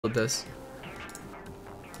this.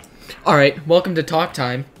 Alright, welcome to talk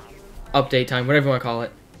time, update time, whatever you want to call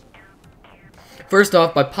it. First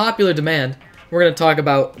off, by popular demand, we're going to talk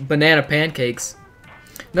about banana pancakes.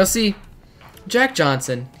 Now see, Jack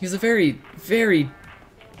Johnson, he's a very, very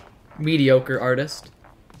mediocre artist.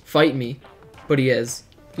 Fight me, but he is.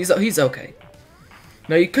 He's okay.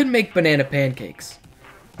 Now you could make banana pancakes,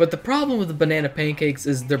 but the problem with the banana pancakes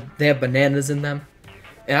is they have bananas in them.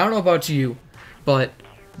 And I don't know about you, but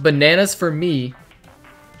bananas for me,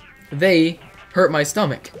 they hurt my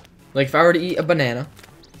stomach. Like if I were to eat a banana,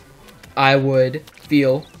 I would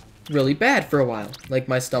feel really bad for a while. Like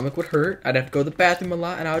my stomach would hurt, I'd have to go to the bathroom a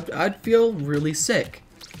lot, and I'd feel really sick.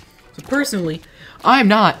 So personally, I'm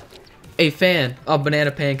not a fan of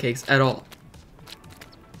banana pancakes at all.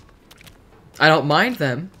 I don't mind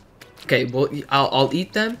them. Okay, well, I'll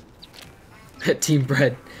eat them. Team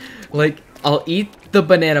bread. Like, I'll eat the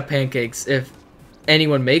banana pancakes if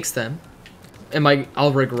anyone makes them.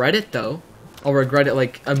 I'll regret it though. I'll regret it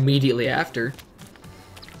like immediately after.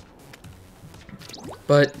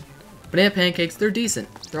 But banana pancakes, they're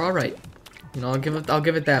decent. They're all right. You know, I'll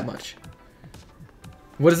give it that much.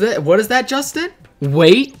 What is it? What is that, Justin?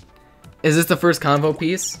 Wait, is this the first convo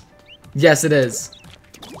piece? Yes, it is.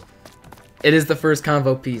 It is the first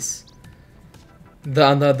convo piece.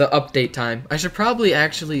 The update time. I should probably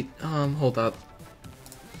actually hold up.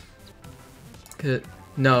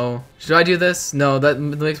 No. Should I do this? No, that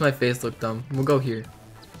makes my face look dumb. We'll go here.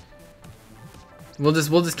 We'll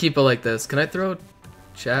just keep it like this. Can I throw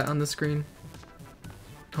chat on the screen?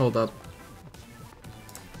 Hold up.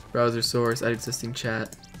 Browser source, add existing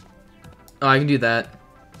chat. Oh, I can do that.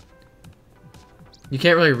 You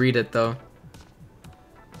can't really read it though.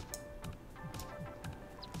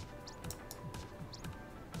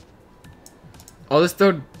 I'll just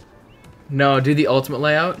throw... No, do the ultimate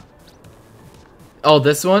layout. Oh,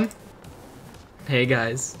 this one? Hey,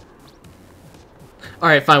 guys.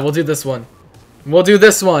 Alright, fine, we'll do this one. We'll do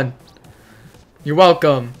this one! You're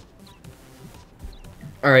welcome.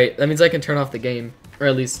 Alright, that means I can turn off the game. Or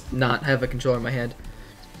at least not have a controller in my hand.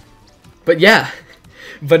 But yeah,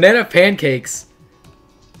 banana pancakes.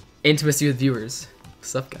 Intimacy with viewers.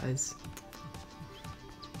 What's up, guys?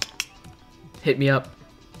 Hit me up.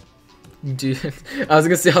 Dude, I was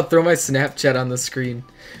gonna say I'll throw my Snapchat on the screen,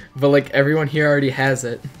 but like everyone here already has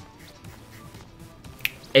it.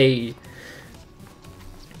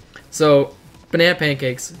 So banana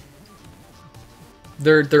pancakes,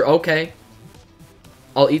 they're okay.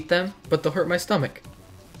 I'll eat them, but they'll hurt my stomach.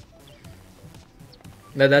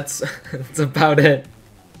 Now that's that's about it.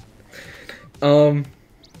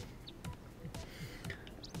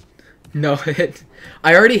 No,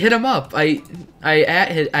 I already hit him up. I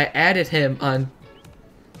added him on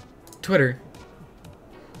Twitter.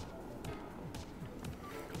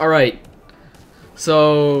 Alright.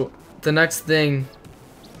 So the next thing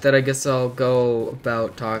that I guess I'll go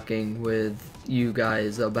about talking with you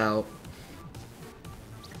guys about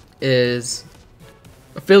is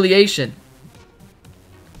affiliation.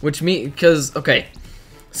 Which because okay.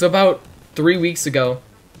 So about 3 weeks ago,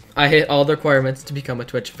 I hit all the requirements to become a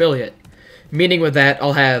Twitch affiliate. Meaning with that,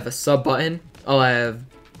 I'll have a sub button, I'll have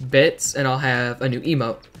bits, and I'll have a new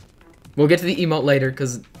emote. We'll get to the emote later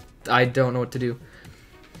because I don't know what to do.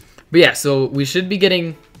 But yeah, so we should be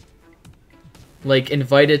getting like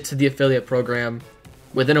invited to the affiliate program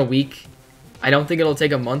within a week. I don't think it'll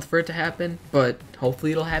take a month for it to happen, but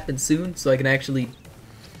hopefully it'll happen soon so I can actually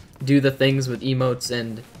do the things with emotes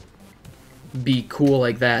and be cool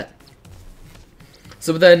like that.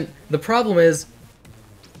 So then the problem is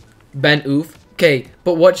Ben Oof. Okay,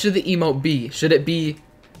 but what should the emote be? Should it be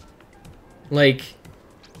like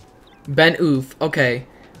Ben Oof? Okay,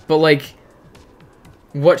 but like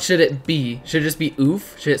what should it be? Should it just be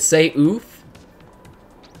Oof? Should it say Oof?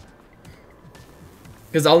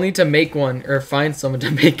 Because I'll need to make one or find someone to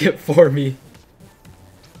make it for me.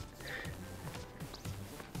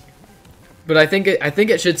 But I think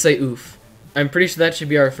it should say Oof. I'm pretty sure that should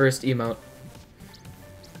be our first emote.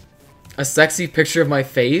 A sexy picture of my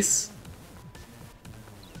face?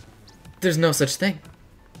 There's no such thing.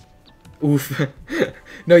 Oof.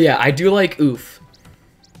 No, yeah, I do like oof.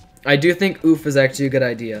 I do think oof is actually a good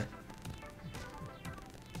idea.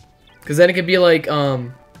 Because then it could be like,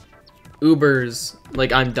 Uber's,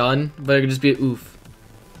 like, I'm done, but it could just be an oof.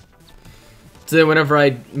 So then whenever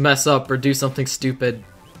I mess up or do something stupid,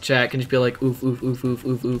 chat can just be like, oof, oof, oof, oof,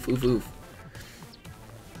 oof, oof, oof, oof.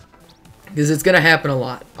 Because it's gonna happen a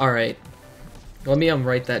lot. Alright. Let me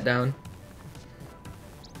write that down.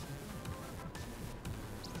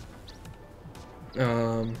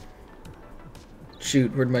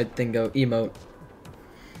 Shoot, where'd my thing go? Emote.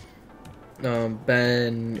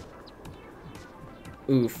 Ben.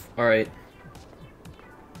 Oof. All right.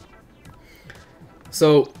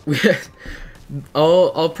 So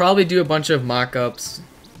I'll probably do a bunch of mock-ups.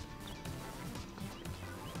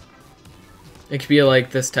 It could be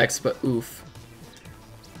like this text, but oof.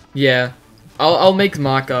 Yeah, I'll make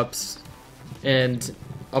mock-ups, and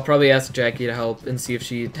I'll probably ask Jackie to help and see if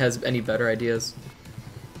she has any better ideas.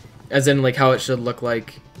 As in, like, how it should look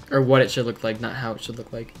like, or what it should look like, not how it should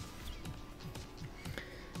look like.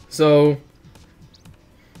 So,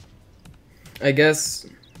 I guess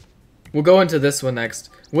we'll go into this one next.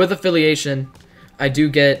 With affiliation, I do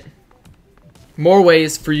get more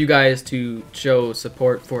ways for you guys to show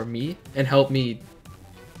support for me and help me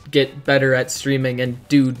get better at streaming and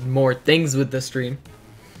do more things with the stream.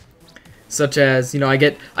 Such as, you know,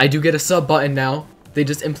 I do get a sub button now. They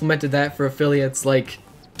just implemented that for affiliates like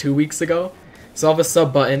 2 weeks ago. So I'll have a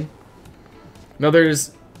sub button. Now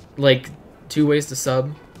there's like 2 ways to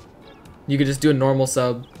sub. You could just do a normal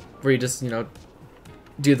sub where you just, you know,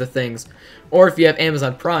 do the things. Or if you have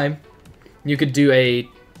Amazon Prime, you could do a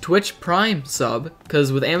Twitch Prime sub,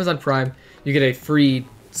 because with Amazon Prime, you get a free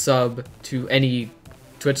sub to any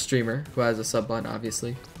Twitch streamer who has a sub button,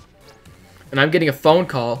 obviously. And I'm getting a phone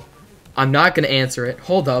call. I'm not going to answer it.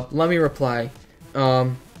 Hold up. Let me reply.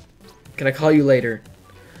 Can I call you later?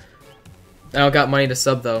 I don't got money to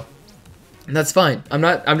sub, though. And that's fine.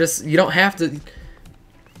 You don't have to,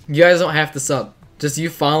 you guys don't have to sub. Just you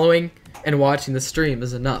following and watching the stream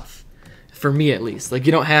is enough. For me, at least. Like,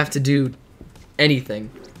 you don't have to do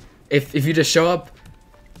anything. If you just show up,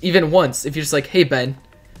 even once, if you're just like, hey, Ben,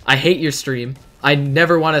 I hate your stream. I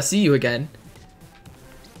never want to see you again.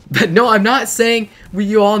 But no, I'm not saying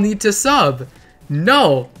you all need to sub.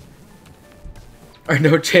 No. Or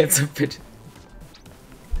no chance of it.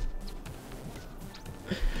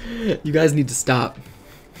 You guys need to stop.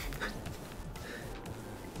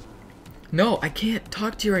 No, I can't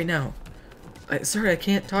talk to you right now. Sorry, I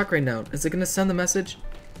can't talk right now. Is it gonna send the message?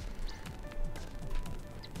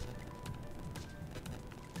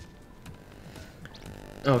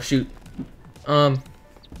 Oh, shoot. So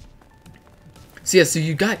yeah, so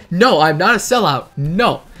you got... No, I'm not a sellout.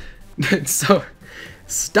 No. So,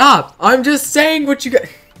 stop. I'm just saying what you got...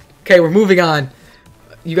 Okay, we're moving on.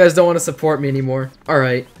 You guys don't want to support me anymore.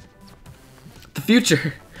 Alright. The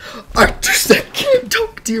future. I can't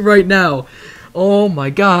talk to you right now. Oh my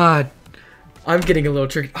god. I'm getting a little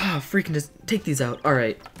tricky. Ah, freaking just take these out.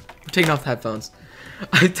 Alright. I'm taking off the headphones.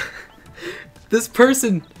 This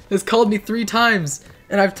person has called me 3 times,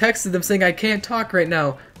 and I've texted them saying I can't talk right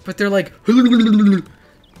now. But they're like... Who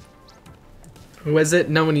is it?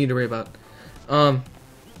 No one you need to worry about.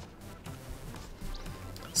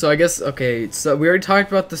 So I guess, okay, so we already talked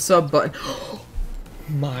about the sub button. Oh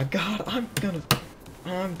my god, I'm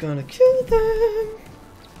gonna kill them.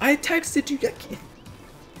 I texted you.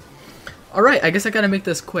 Alright, I guess I gotta make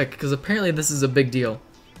this quick, because apparently this is a big deal.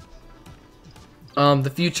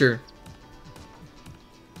 The future.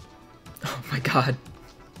 Oh my god.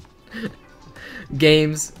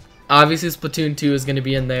 Games. Obviously Splatoon 2 is gonna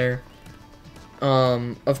be in there.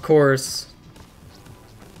 Of course.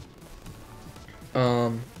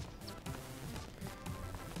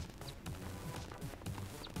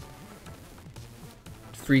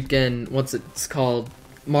 Freaking, what's it's called?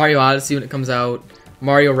 Mario Odyssey when it comes out.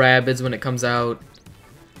 Mario Rabbids when it comes out.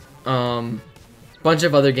 Bunch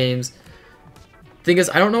of other games. Thing is,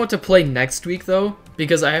 I don't know what to play next week though,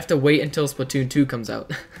 because I have to wait until Splatoon 2 comes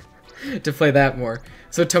out to play that more.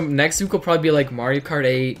 So next week will probably be like Mario Kart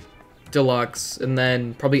 8 Deluxe, and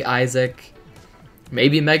then probably Isaac,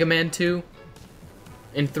 maybe Mega Man 2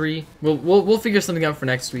 and 3. We'll figure something out for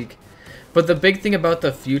next week. But the big thing about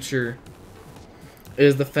the future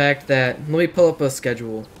is the fact that, let me pull up a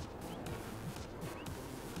schedule.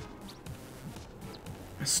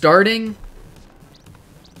 Starting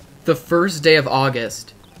the first day of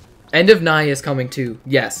August, End of Night is coming too.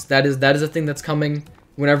 Yes, that is a thing that's coming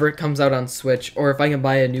whenever it comes out on Switch, or if I can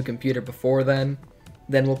buy a new computer before then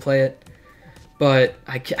we'll play it. But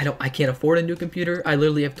I can't afford a new computer. I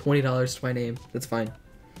literally have $20 to my name. That's fine.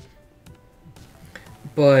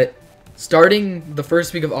 But starting the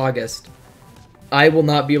first week of August, I will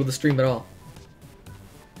not be able to stream at all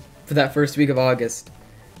for that first week of August,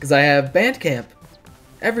 because I have band camp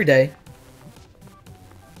every day,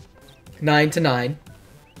 9 to 9,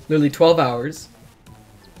 literally 12 hours.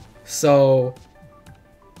 So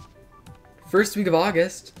first week of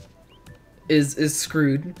August is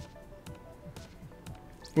screwed,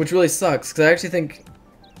 which really sucks, because I actually think,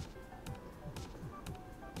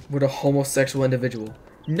 what a homosexual individual.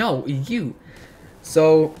 No, you.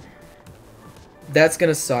 So that's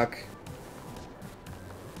gonna suck.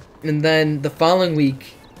 And then the following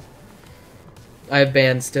week, I have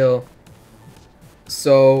band still.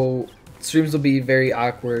 So streams will be very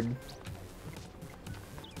awkward.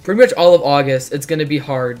 Pretty much all of August, it's gonna be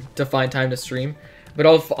hard to find time to stream, but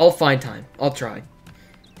I'll find time. I'll try.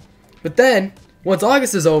 But then, once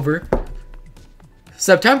August is over,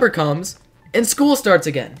 September comes, and school starts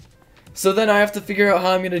again. So then I have to figure out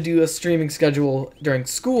how I'm gonna do a streaming schedule during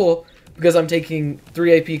school, because I'm taking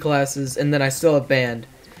 3 AP classes, and then I still have band.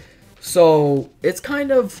 So it's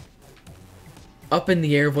kind of up in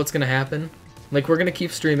the air of what's gonna happen. Like, we're gonna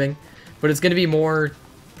keep streaming, but it's gonna be more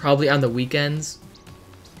probably on the weekends.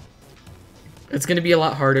 It's gonna be a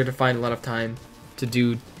lot harder to find a lot of time to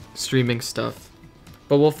do streaming stuff,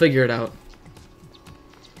 but we'll figure it out.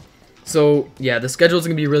 So yeah, the schedule's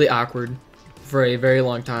gonna be really awkward for a very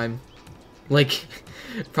long time, like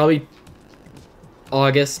probably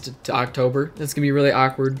August to October. It's gonna be really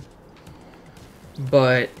awkward,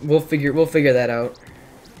 but we'll figure that out.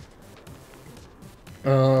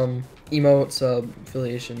 Emote, sub,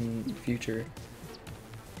 affiliation, future.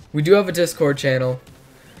 We do have a Discord channel.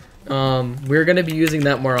 We're gonna be using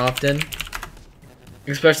that more often,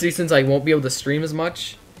 especially since I won't be able to stream as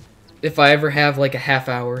much. If I ever have like a half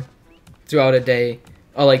hour throughout a day,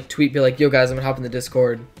 I'll like tweet, be like, yo guys, I'm gonna hop in the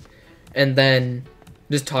Discord, and then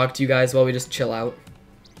just talk to you guys while we just chill out.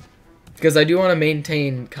 Because I do want to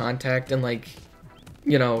maintain contact, and like,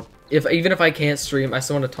 you know, even if I can't stream, I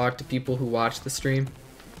still want to talk to people who watch the stream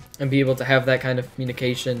and be able to have that kind of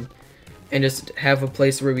communication and just have a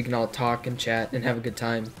place where we can all talk and chat and have a good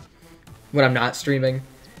time when I'm not streaming.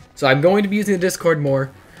 So I'm going to be using the Discord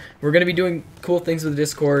more. We're going to be doing cool things with the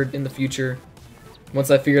Discord in the future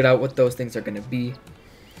once I figured out what those things are going to be.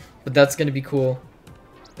 But that's going to be cool.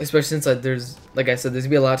 Especially since there's, like I said, there's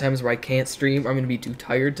going to be a lot of times where I can't stream or I'm going to be too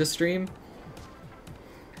tired to stream.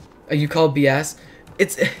 You call BS?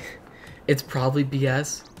 It's probably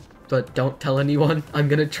BS, but don't tell anyone. I'm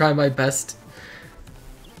going to try my best.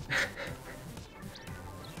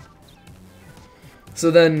 So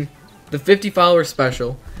then, the 50 follower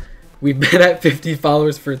special. We've been at 50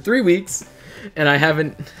 followers for 3 weeks, and I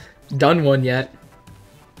haven't done one yet.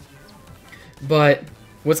 But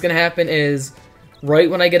what's going to happen is, right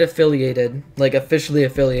when I get affiliated, like officially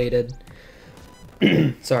affiliated,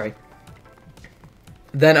 sorry,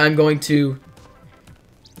 then I'm going to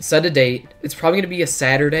set a date. It's probably going to be a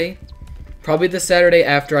Saturday, probably the Saturday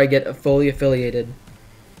after I get fully affiliated,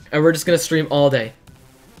 and we're just going to stream all day,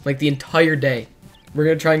 like the entire day. We're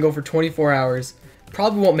going to try and go for 24 hours.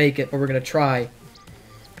 Probably won't make it, but we're going to try.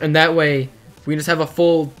 And that way, we can just have a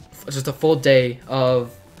full day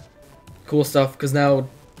of cool stuff. Because now,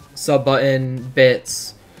 sub button,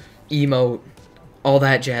 bits, emote, all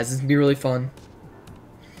that jazz. It's going to be really fun.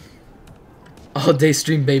 All day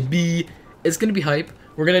stream, baby. It's going to be hype.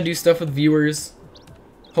 We're going to do stuff with viewers.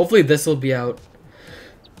 Hopefully this will be out.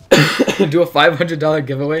 Do a $500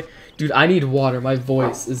 giveaway. Dude, I need water. My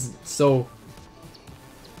voice is so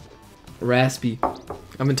raspy.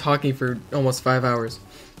 I've been talking for almost 5 hours.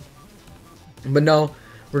 But no,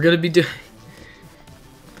 we're gonna be doing.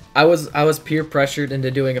 I was peer pressured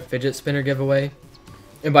into doing a fidget spinner giveaway,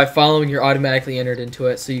 and by following, you're automatically entered into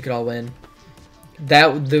it, so you could all win.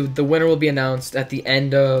 That the winner will be announced at the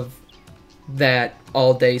end of that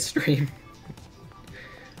all day stream,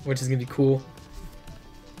 which is gonna be cool.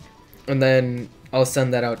 And then I'll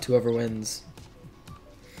send that out to whoever wins.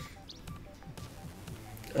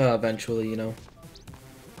 Eventually, you know.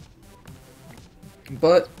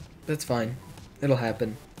 But that's fine. It'll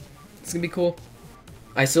happen. It's gonna be cool.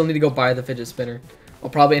 I still need to go buy the fidget spinner. I'll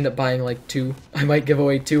probably end up buying like 2. I might give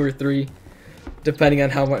away 2 or 3, depending on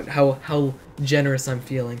how generous I'm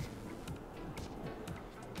feeling.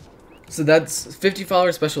 So that's 50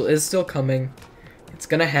 follower special is still coming. It's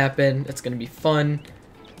gonna happen. It's gonna be fun.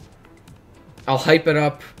 I'll hype it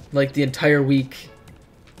up like the entire week.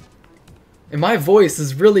 And my voice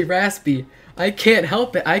is really raspy. I can't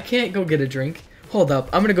help it. I can't go get a drink. Hold up.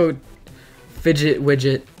 I'm gonna go fidget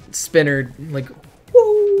widget spinner, like,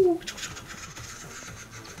 woo!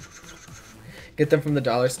 Get them from the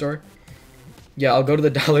dollar store. Yeah, I'll go to the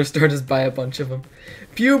dollar store, just buy a bunch of them.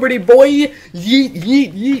 Puberty, boy! Yeet,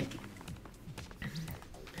 yeet, yeet!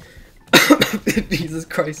 Jesus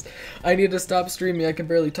Christ. I need to stop streaming. I can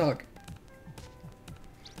barely talk.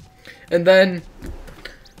 And then,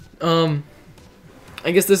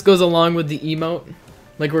 I guess this goes along with the emote.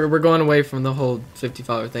 Like, we're going away from the whole 50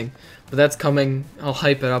 follower thing. But that's coming. I'll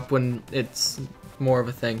hype it up when it's more of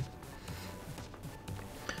a thing.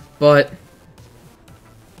 But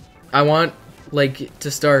I want, like,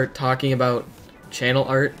 to start talking about channel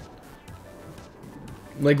art.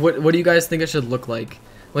 Like, what do you guys think it should look like?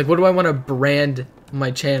 Like, what do I want to brand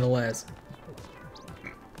my channel as?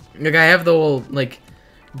 Like, I have the whole, like,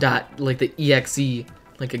 like the exe,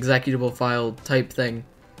 like, executable file type thing.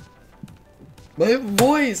 My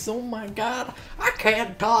voice, oh my god, I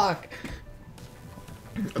can't talk.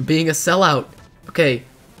 Being a sellout. Okay,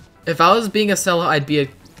 if I was being a sellout,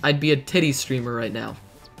 I'd be a titty streamer right now.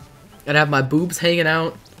 I'd have my boobs hanging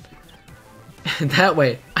out. And that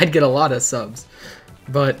way, I'd get a lot of subs.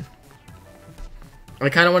 But I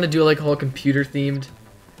kind of want to do like a whole computer themed,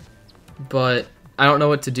 but I don't know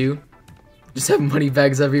what to do. Just have money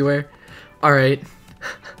bags everywhere. Alright.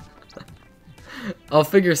 I'll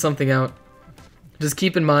figure something out. Just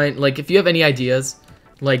keep in mind, like, if you have any ideas,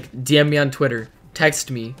 like, DM me on Twitter.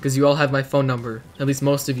 Text me, because you all have my phone number. At least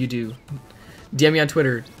most of you do. DM me on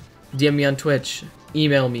Twitter. DM me on Twitch.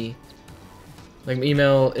 Email me. Like, my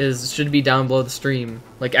email should be down below the stream.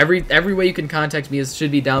 Like, every way you can contact me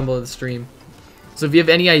should be down below the stream. So if you have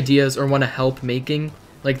any ideas or want to help making,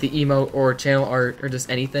 like, the emote or channel art or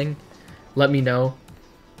just anything, let me know.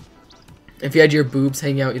 If you had your boobs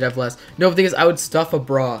hanging out, you'd have less. No, the thing is, I would stuff a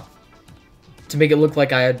bra to make it look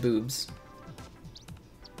like I had boobs.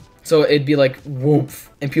 So it'd be like, whoop,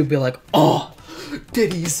 and people would be like, oh,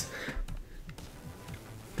 titties.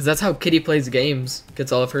 Because that's how Kitty Plays Games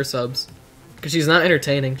gets all of her subs. Because she's not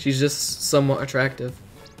entertaining, she's just somewhat attractive.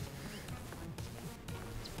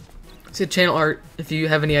 See, channel art, if you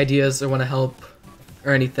have any ideas or want to help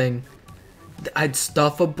or anything, I'd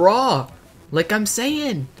stuff a bra. Like I'm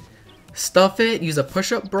saying. Stuff it, use a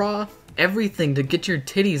push-up bra, everything to get your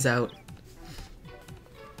titties out.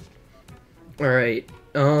 Alright,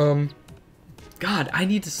 God, I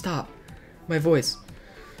need to stop. My voice.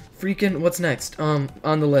 Freaking, what's next? On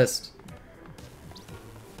the list.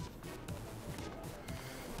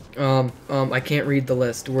 I can't read the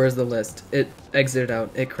list. Where's the list? It exited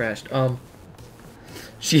out. It crashed.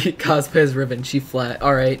 She cosplays Ribbon. She flat.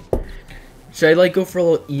 Alright. Should I, like, go for a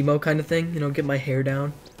little emo kind of thing? You know, get my hair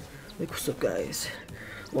down? Like, what's up, guys?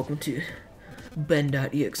 Welcome to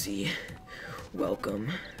Ben.exe.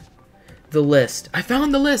 Welcome. The list. I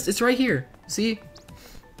found the list. It's right here. See?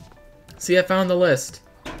 See, I found the list.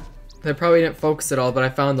 I probably didn't focus at all, but I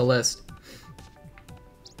found the list.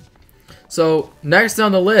 So, next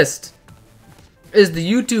on the list is the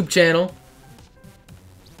YouTube channel.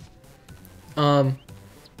 I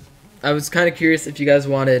was kind of curious if you guys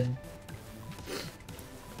wanted,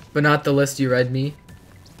 but not the list you read me.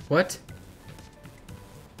 What?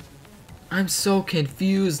 I'm so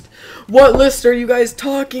confused. What list are you guys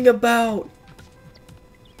talking about?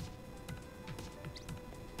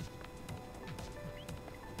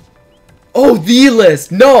 Oh, the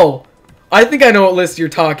list. No. I think I know what list you're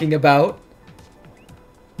talking about.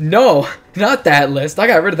 No, not that list. I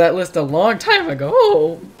got rid of that list a long time ago.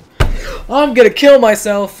 Oh, I'm gonna kill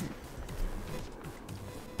myself.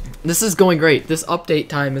 This is going great. This update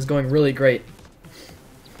time is going really great.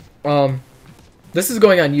 This is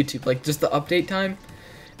going on YouTube, like just the update time.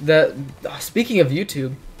 Speaking of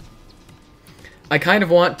YouTube, I kind of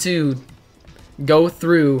want to go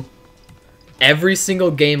through every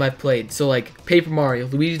single game I've played. So like Paper Mario,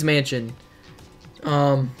 Luigi's Mansion,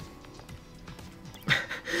 Mario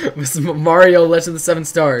Legend of the Seven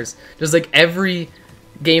Stars, just like every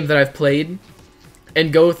game that I've played,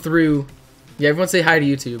 and go through. Yeah, everyone say hi to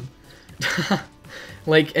YouTube.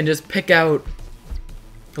 Like, and just pick out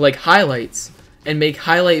like highlights and make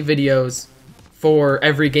highlight videos for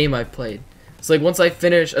every game I've played. So like once I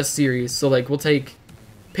finish a series, so like we'll take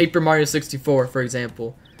Paper Mario 64 for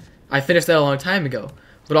example. I finished that a long time ago,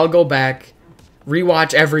 but I'll go back,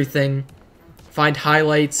 rewatch everything, find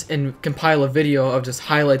highlights, and compile a video of just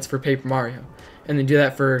highlights for Paper Mario, and then do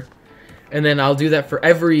that for, and then I'll do that for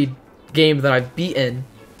every game that I've beaten,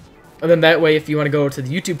 and then that way if you want to go to the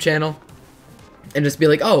YouTube channel and just be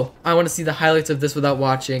like, oh, I want to see the highlights of this without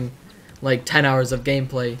watching like 10 hours of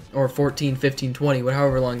gameplay, or 14, 15, 20,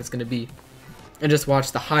 however long it's going to be, and just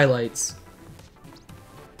watch the highlights.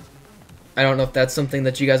 I don't know if that's something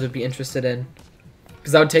that you guys would be interested in,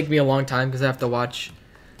 because that would take me a long time, because I have to watch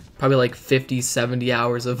probably like 50, 70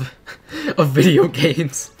 hours of of video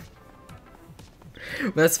games.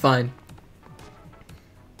 But that's fine.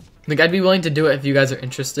 Like, I'd be willing to do it if you guys are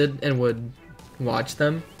interested and would watch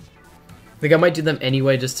them. Like, I might do them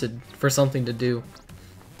anyway just for something to do.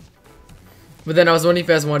 But then I was wondering if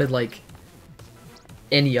you guys wanted like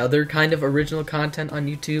any other kind of original content on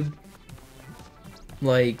YouTube.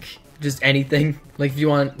 Like just anything. Like if you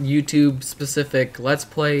want YouTube specific Let's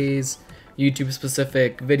Plays, YouTube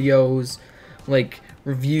specific videos, like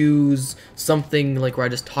reviews, something like where I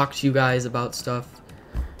just talk to you guys about stuff.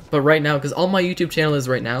 But right now, because all my YouTube channel is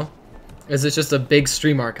right now is it's just a big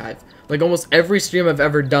stream archive. Like almost every stream I've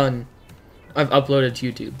ever done, I've uploaded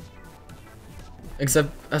to YouTube.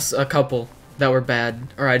 Except a couple that were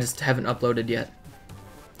bad, or I just haven't uploaded yet.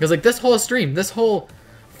 Because like this whole stream, this whole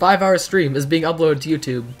 5-hour stream is being uploaded to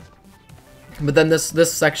YouTube. But then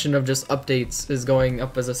this section of just updates is going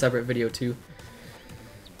up as a separate video too.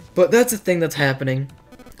 But that's a thing that's happening,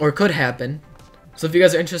 or could happen. So if you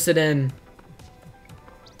guys are interested in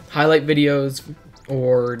highlight videos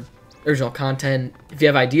or original content, if you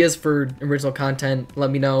have ideas for original content,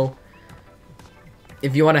 let me know.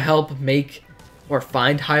 If you want to help make or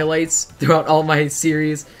find highlights throughout all my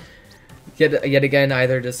series, yet again,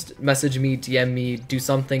 either just message me, DM me, do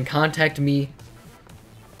something, contact me,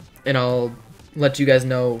 and I'll let you guys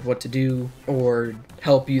know what to do or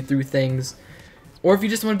help you through things. Or if you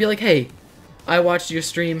just want to be like, hey, I watched your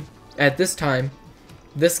stream at this time,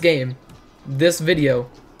 this game, this video,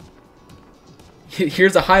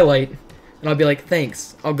 here's a highlight, and I'll be like,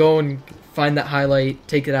 thanks. I'll go and find that highlight,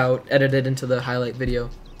 take it out, edit it into the highlight video.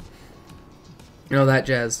 You know, that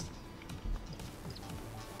jazz.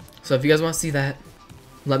 So if you guys want to see that,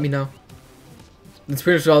 let me know. That's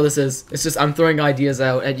pretty much all this is. It's just I'm throwing ideas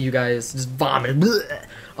out at you guys, just vomiting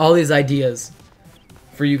all these ideas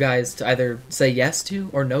for you guys to either say yes to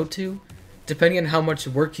or no to, depending on how much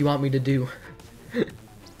work you want me to do.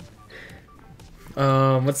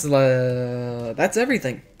 That's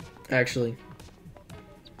everything, actually.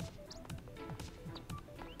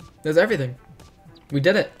 That's everything. We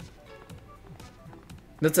did it.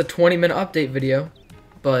 That's a 20-minute update video,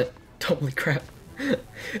 but holy crap.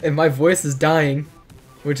 And my voice is dying,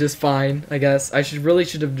 which is fine, I guess. I really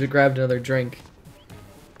should have grabbed another drink.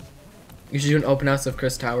 You should do an open house of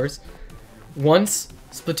Chris Towers. Once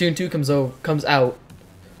Splatoon 2 comes out,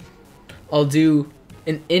 I'll do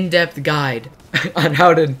an in-depth guide on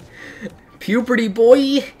how to puberty boy.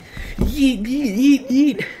 Yeet, yeet, yeet,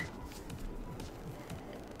 yeet.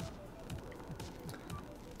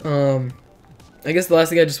 I guess the last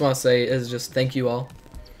thing I just want to say is just thank you all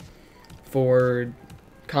for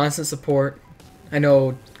constant support. I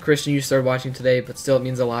know, Christian, you started watching today, but still it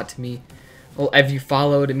means a lot to me. Well, if you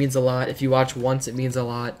followed, it means a lot. If you watch once, it means a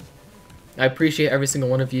lot. I appreciate every single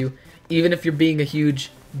one of you. Even if you're being a huge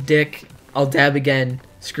dick, I'll dab again.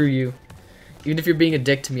 Screw you. Even if you're being a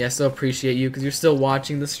dick to me, I still appreciate you because you're still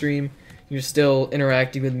watching the stream. You're still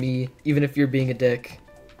interacting with me, even if you're being a dick.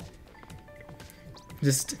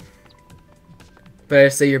 But I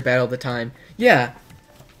say you're bad all the time. Yeah,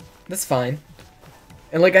 that's fine.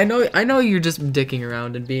 And like I know you're just dicking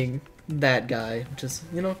around and being that guy, which is,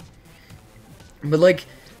 you know. But like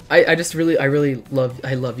I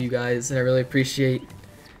love you guys, and I really appreciate,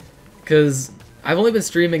 because I've only been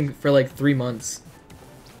streaming for like 3 months.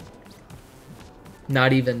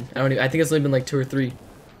 Not even. I think it's only been like 2 or 3.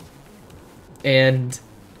 And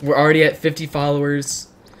we're already at 50 followers.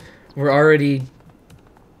 We're already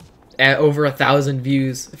at over 1,000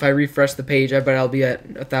 views. If I refresh the page, I bet I'll be at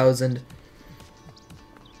 1,000.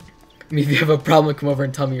 I mean, if you have a problem, come over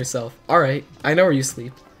and tell me yourself. Alright, I know where you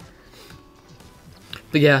sleep.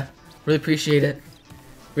 But yeah, really appreciate it.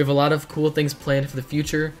 We have a lot of cool things planned for the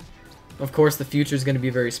future. Of course, the future is going to be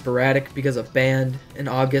very sporadic because of band, and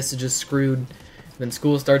August is just screwed. Then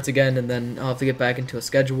school starts again, and then I'll have to get back into a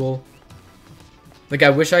schedule. Like, I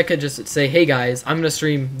wish I could just say, hey guys, I'm going to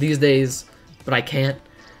stream these days, but I can't.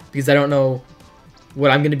 Because I don't know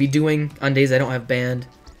what I'm going to be doing on days I don't have band.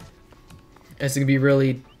 It's going to be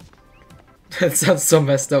really... That sounds so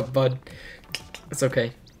messed up, bud. It's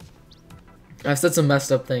okay. I've said some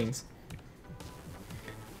messed up things.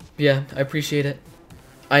 Yeah, I appreciate it.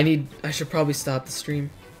 I should probably stop the stream.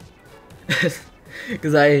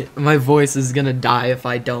 Because my voice is going to die if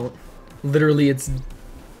I don't. Literally, it's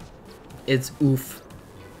oof.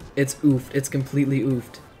 It's oof. It's completely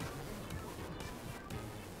oofed.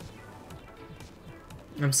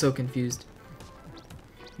 I'm so confused.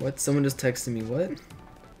 What? Someone just texted me. What?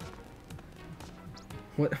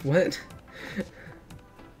 What?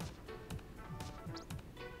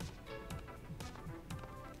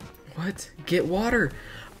 What? Get water.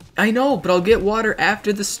 I know, but I'll get water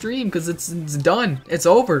after the stream because it's done. It's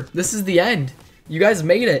over. This is the end. You guys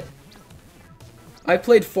made it. I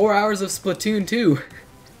played 4 hours of Splatoon 2.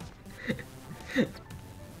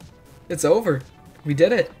 It's over. We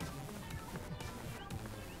did it.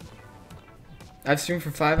 I've streamed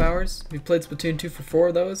for 5 hours. We played Splatoon 2 for 4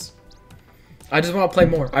 of those. I just want to play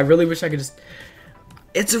more. I really wish I could just...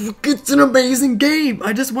 It's an amazing game.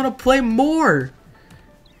 I just want to play more.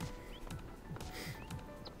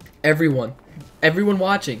 Everyone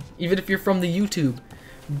watching, even if you're from the YouTube,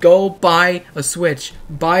 go buy a Switch.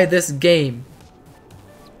 Buy this game.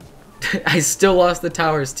 I still lost the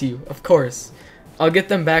towers to you, of course. I'll get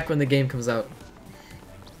them back when the game comes out.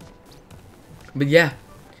 But yeah,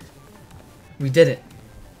 we did it.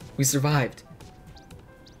 We survived.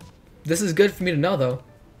 This is good for me to know though,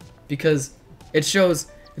 because it shows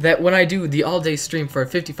that when I do the all-day stream for a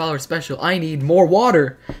 50 follower special, I need more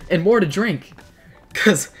water and more to drink.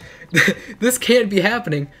 Because this can't be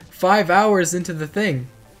happening 5 hours into the thing.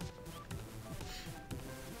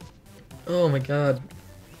 Oh my god.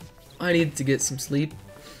 I need to get some sleep.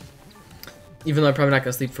 Even though I'm probably not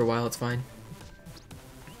going to sleep for a while, it's fine.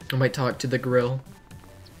 I might talk to the grill.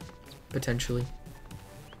 Potentially.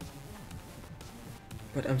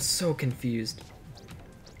 But I'm so confused.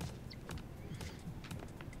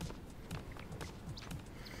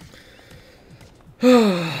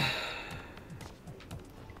 The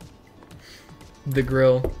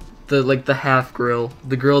grill. The half grill.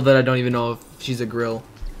 The grill that I don't even know if she's a grill.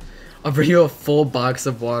 I'll bring you a full box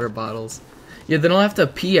of water bottles. Yeah, then I'll have to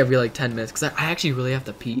pee every like 10 minutes because I actually really have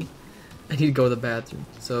to pee. I need to go to the bathroom.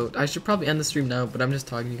 So I should probably end the stream now, but I'm just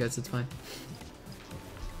talking to you guys, it's fine.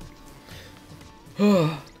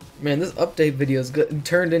 Oh, man, this update video is good.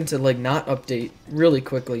 Turned into like not update really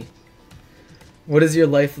quickly. What is your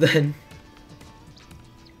life then?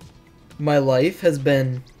 My life has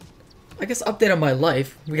been, I guess, update on my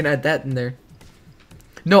life. We can add that in there.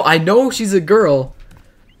 No, I know she's a girl,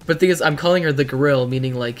 but the thing is, I'm calling her the grill,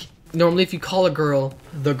 meaning like, normally if you call a girl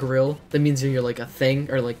the grill, that means you're like a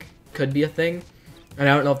thing, or like could be a thing. And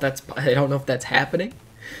I don't know if that's happening.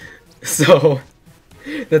 So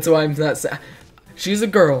that's why I'm not saying. She's a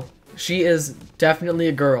girl. She is definitely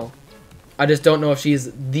a girl. I just don't know if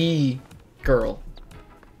she's the girl.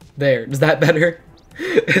 There. Is that better?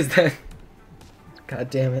 Is that... God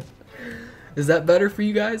damn it. Is that better for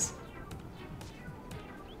you guys?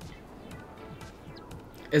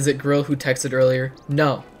 Is it Grill who texted earlier?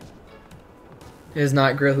 No. It is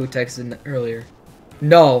not Grill who texted earlier.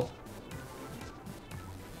 No.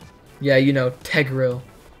 Yeah, you know, Tegrill.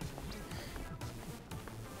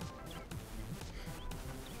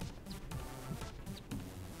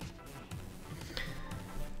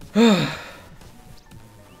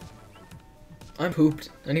 I'm pooped.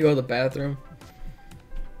 I need to go to the bathroom.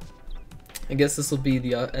 I guess this will be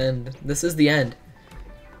the end. This is the end.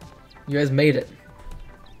 You guys made it.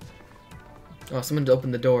 Oh, someone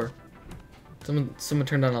opened the door. Someone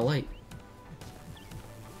turned on a light.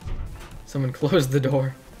 Someone closed the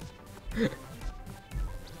door.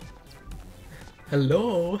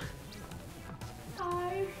 Hello.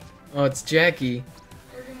 Hi. Oh, it's Jackie.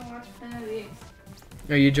 We're gonna watch Planet of the Apes.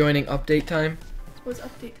 Are you joining update time? What's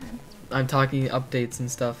update time? I'm talking updates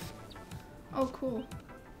and stuff. Oh, cool.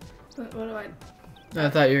 What do I... I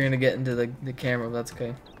thought you were gonna get into the camera, but that's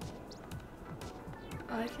okay.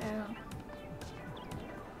 Okay.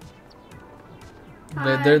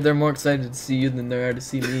 Hi. They're more excited to see you than they are to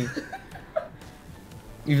see me.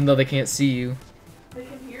 Even though they can't see you. They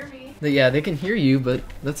can hear me. Yeah, they can hear you, but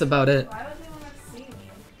that's about it. Why would they want to see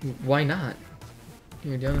me? Why not?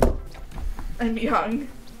 You're doing it. I'm young.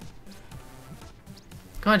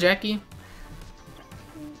 Come on, Jackie.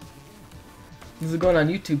 This is going on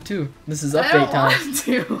YouTube too. This is I update don't time. want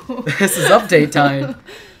to. This is update time.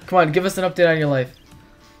 Come on, give us an update on your life.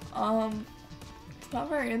 It's not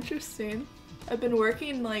very interesting. I've been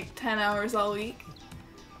working like 10 hours all week.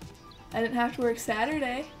 I didn't have to work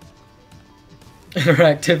Saturday.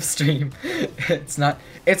 Interactive stream. It's not.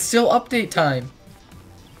 It's still update time.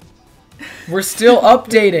 We're still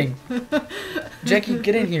updating. Jackie,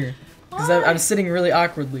 get in here. Because I'm sitting really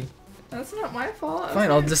awkwardly. That's not my fault.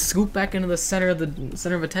 Fine, I'll just scoop back into the center of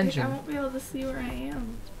attention. I won't be able to see where I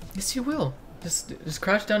am. Yes, you will. Just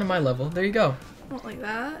crouch down to my level. There you go. Not like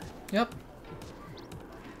that. Yep.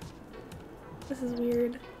 This is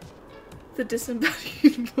weird. The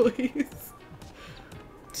disembodied voice.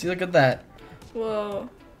 See, look at that. Whoa.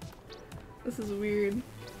 This is weird.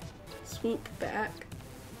 Swoop back.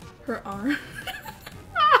 Her arm.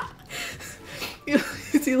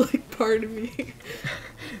 Is he like part of me?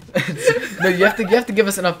 No, you have to give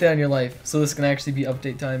us an update on your life, so this can actually be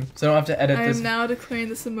update time. So I don't have to edit this. I am now declaring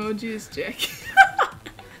this emoji as Jackie.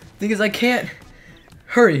 Thing is, I can't.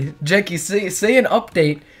 Hurry, Jackie, say an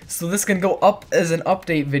update, so this can go up as an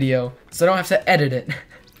update video, so I don't have to edit it.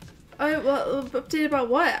 Well, update about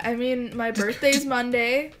what? I mean, my birthday's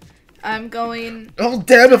Monday. I'm going... I'll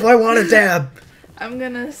dab if I want to dab! I'm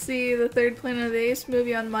gonna see the third Planet of the Apes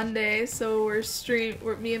movie on Monday, so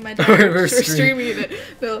me and my dad We're are streaming it.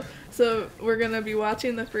 No, so we're gonna be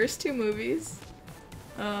watching the first two movies.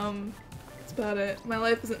 That's about it. My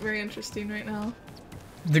life isn't very interesting right now.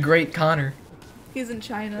 The great Connor He's in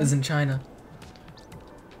China. is in China.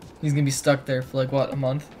 He's gonna be stuck there for like what, a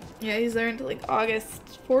month? Yeah, he's there until like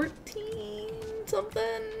August 14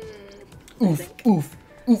 something. Oof, oof,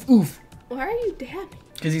 oof, oof. Why are you dabbing?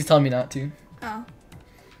 Because he's telling me not to. Oh.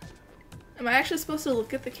 Am I actually supposed to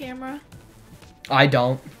look at the camera? I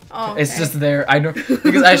don't. Oh, okay. It's just there. I don't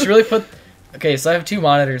because I should really put. Okay, so I have 2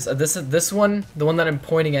 monitors. This one, the one that I'm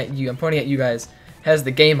pointing at you. I'm pointing at you guys. Has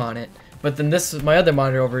the game on it. But then this is my other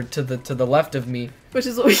monitor over to the left of me. Which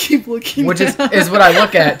is what we keep looking Which at. is what I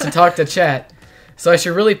look at to talk to chat. So I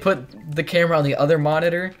should really put the camera on the other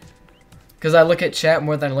monitor. Because I look at chat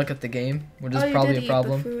more than I look at the game. Which is probably a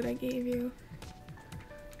problem. Eat the food I gave you.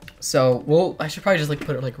 So, well, I should probably just like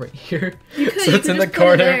put it like right here. You could, so you it's could in the just put it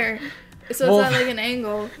corner. there. So Well, it's at like an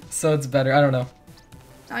angle. So it's better. I don't know.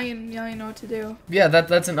 Now you know what to do. Yeah,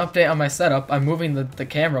 that's an update on my setup. I'm moving the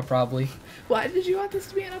camera probably. Why did you want this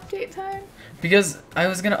to be an update time? Because I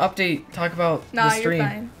was gonna talk about the stream. You're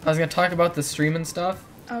fine. I was gonna talk about the stream and stuff.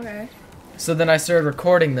 Okay. So then I started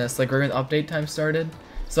recording this, like when update time started.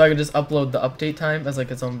 So I could just upload the update time as like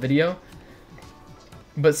its own video.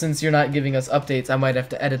 But since you're not giving us updates, I might have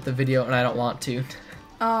to edit the video, and I don't want to.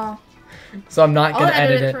 Oh. So I'm not gonna I'll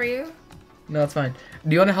edit edit it for you. No, it's fine.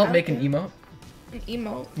 Do you want to help make an Okay. emote? An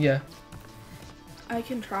emote. Yeah, I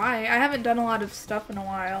can try. I haven't done a lot of stuff in a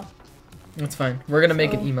while. that's fine. We're gonna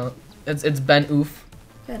make an emote. It's Ben Oof.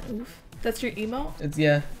 Ben Oof. That's your emote? It's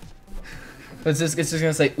yeah. But it's just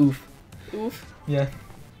gonna say oof. Oof. Yeah.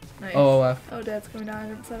 Nice. OOF. Oh, Dad's coming down. I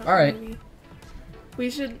haven't set up All right. the movie. We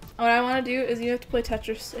should. What I want to do is you have to play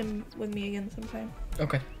Tetris with me again sometime.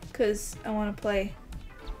 Okay. Cause I want to play.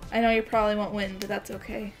 I know you probably won't win, but that's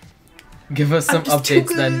okay. Give us some I'm just too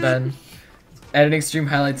updates then, good. Ben. Editing stream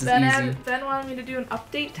highlights is easy. Ben wanted me to do an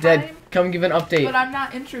update time. Dad, come give an update. But I'm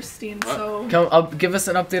not interesting, so. Come up, give us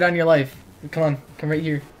an update on your life. Come on, come right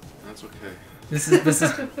here. That's okay. This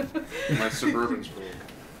is. My Suburban's broke.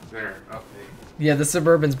 There, update. Yeah, the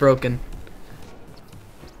Suburban's broken.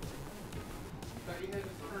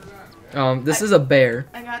 This is a bear.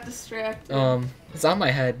 I got distracted. It's on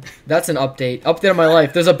my head. That's an update. Update on my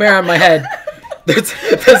life. There's a bear on my head. There's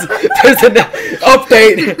an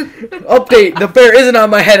update. Update. The bear isn't on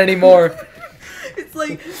my head anymore. It's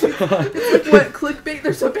like what clickbait?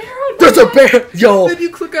 There's a bear on. There's a bear. Yo. Then you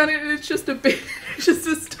click on it and it's just a bear. It's just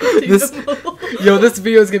a stuffed animal. Yo, this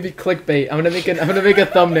video is gonna be clickbait. I'm gonna make a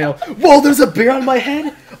thumbnail. Whoa, there's a bear on my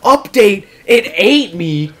head. Update. It ate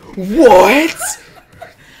me. What?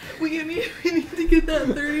 We need to get that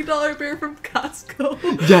 $30 bear from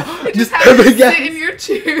Costco. Yeah, And just have it yeah. sit in your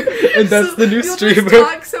chair. And that's the new you'll streamer.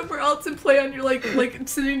 Just talk somewhere else and play on your like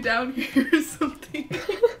sitting down here or something.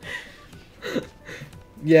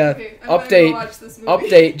 Yeah. Okay, I'm gonna go watch this movie.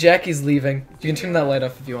 Update. Jackie's leaving. You can turn that light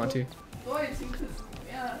off if you want to. Boys,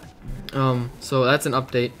 yeah. So that's an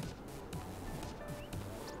update.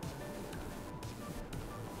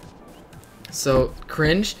 So,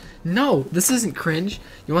 cringe? No, this isn't cringe.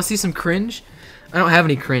 You want to see some cringe? I don't have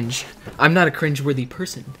any cringe. I'm not a cringe-worthy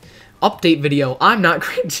person. Update video. I'm not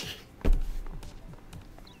cringy.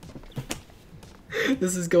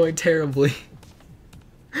 This is going terribly.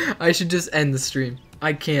 I should just end the stream.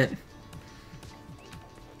 I can't.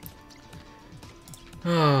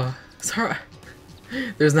 Oh, sorry.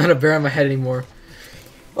 There's not a bear on my head anymore.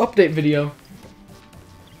 Update video.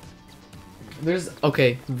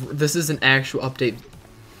 Okay, this is an actual update.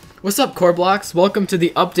 What's up, Core Blocks? Welcome to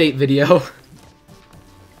the update video.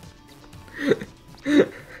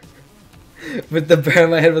 With the bear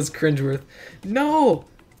on my head was cringeworth. No!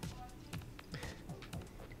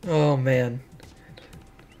 Oh, man.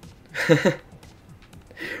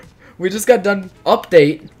 We just got done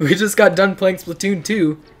update. We just got done playing Splatoon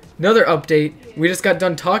 2. Another update. We just got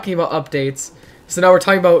done talking about updates. So now we're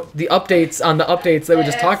talking about the updates on the updates that we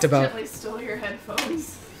just talked about. I accidentally stole your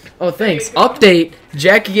headphones. Oh, thanks. There you go. Update.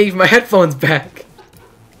 Jackie gave my headphones back.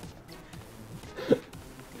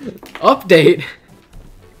 Update.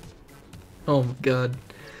 Oh my god.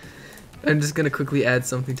 I'm just gonna quickly add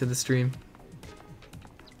something to the stream.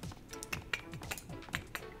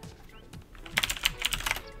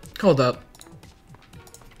 Hold up.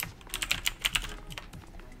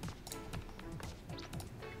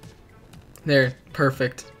 There,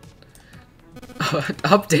 perfect.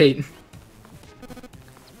 Update.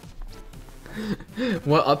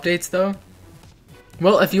 What updates though?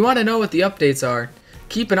 Well, if you want to know what the updates are,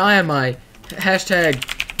 keep an eye on my hashtag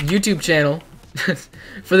YouTube channel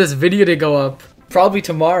for this video to go up probably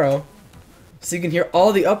tomorrow, so you can hear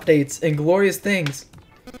all the updates and glorious things.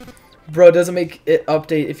 Bro, it doesn't make it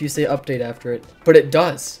update if you say update after it, but it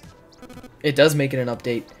does. It does make it an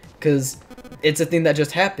update, because it's a thing that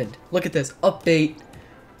just happened. Look at this. Update.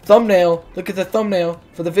 Thumbnail. Look at the thumbnail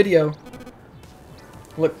for the video.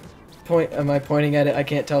 Look, am I pointing at it? I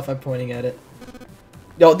can't tell if I'm pointing at it.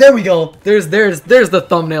 Yo, there we go. There's the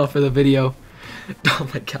thumbnail for the video. Oh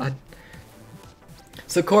my god.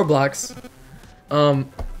 So core blocks.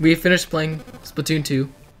 We finished playing Splatoon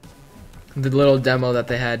 2. The little demo that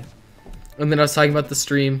they had. And then I was talking about the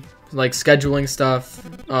stream, like scheduling stuff,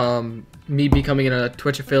 me becoming a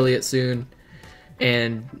Twitch affiliate soon,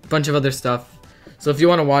 and a bunch of other stuff. So if you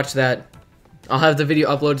want to watch that, I'll have the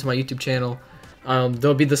video uploaded to my YouTube channel.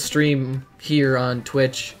 There'll be the stream here on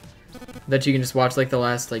Twitch that you can just watch like the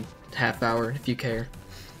last like half hour if you care.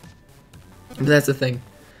 But that's the thing.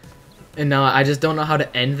 And now I just don't know how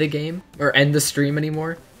to end the game or end the stream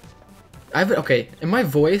anymore. Okay, and my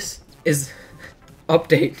voice is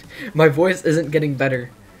update. My voice isn't getting better.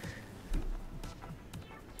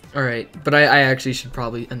 Alright, but I actually should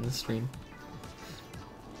probably end the stream.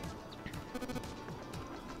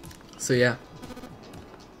 So yeah.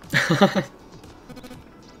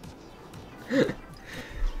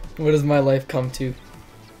 What does my life come to?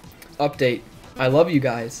 Update. I love you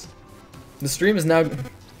guys. The stream is now...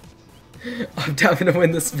 I'm down to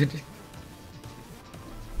win this video.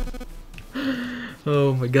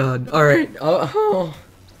 Oh my god. Alright.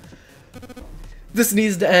 This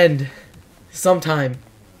needs to end. Sometime.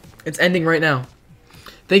 It's ending right now.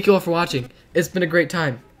 Thank you all for watching. It's been a great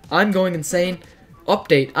time. I'm going insane.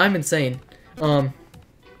 Update. I'm insane.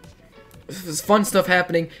 There's fun stuff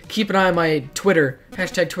happening. Keep an eye on my Twitter.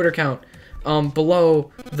 #Twitter account.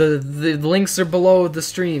 Below. The links are below the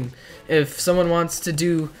stream. If someone wants to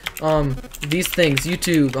do these things,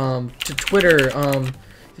 YouTube, to Twitter,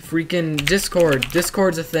 freaking Discord.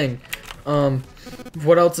 Discord's a thing.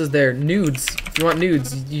 What else is there? Nudes. If you want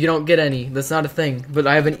nudes, you don't get any. That's not a thing. But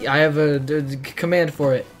I have a command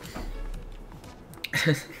for it.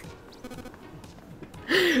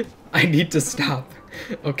 I need to stop.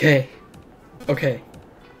 Okay. Okay.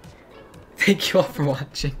 Thank you all for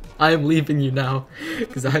watching. I am leaving you now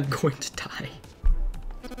because I'm going to die.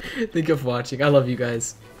 Thank you for watching. I love you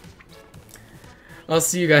guys. I'll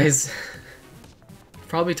see you guys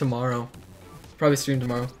probably tomorrow. Probably stream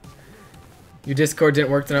tomorrow. Your Discord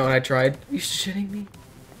didn't work tonight when I tried. Are you shitting me?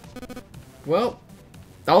 Well,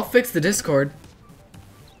 I'll fix the Discord.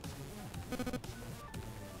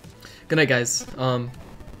 Good night, guys.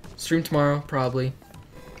 Stream tomorrow, probably.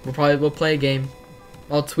 We'll play a game.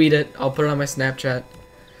 I'll tweet it. I'll put it on my Snapchat.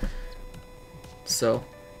 So,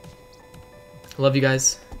 I love you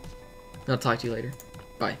guys. I'll talk to you later.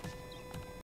 Bye.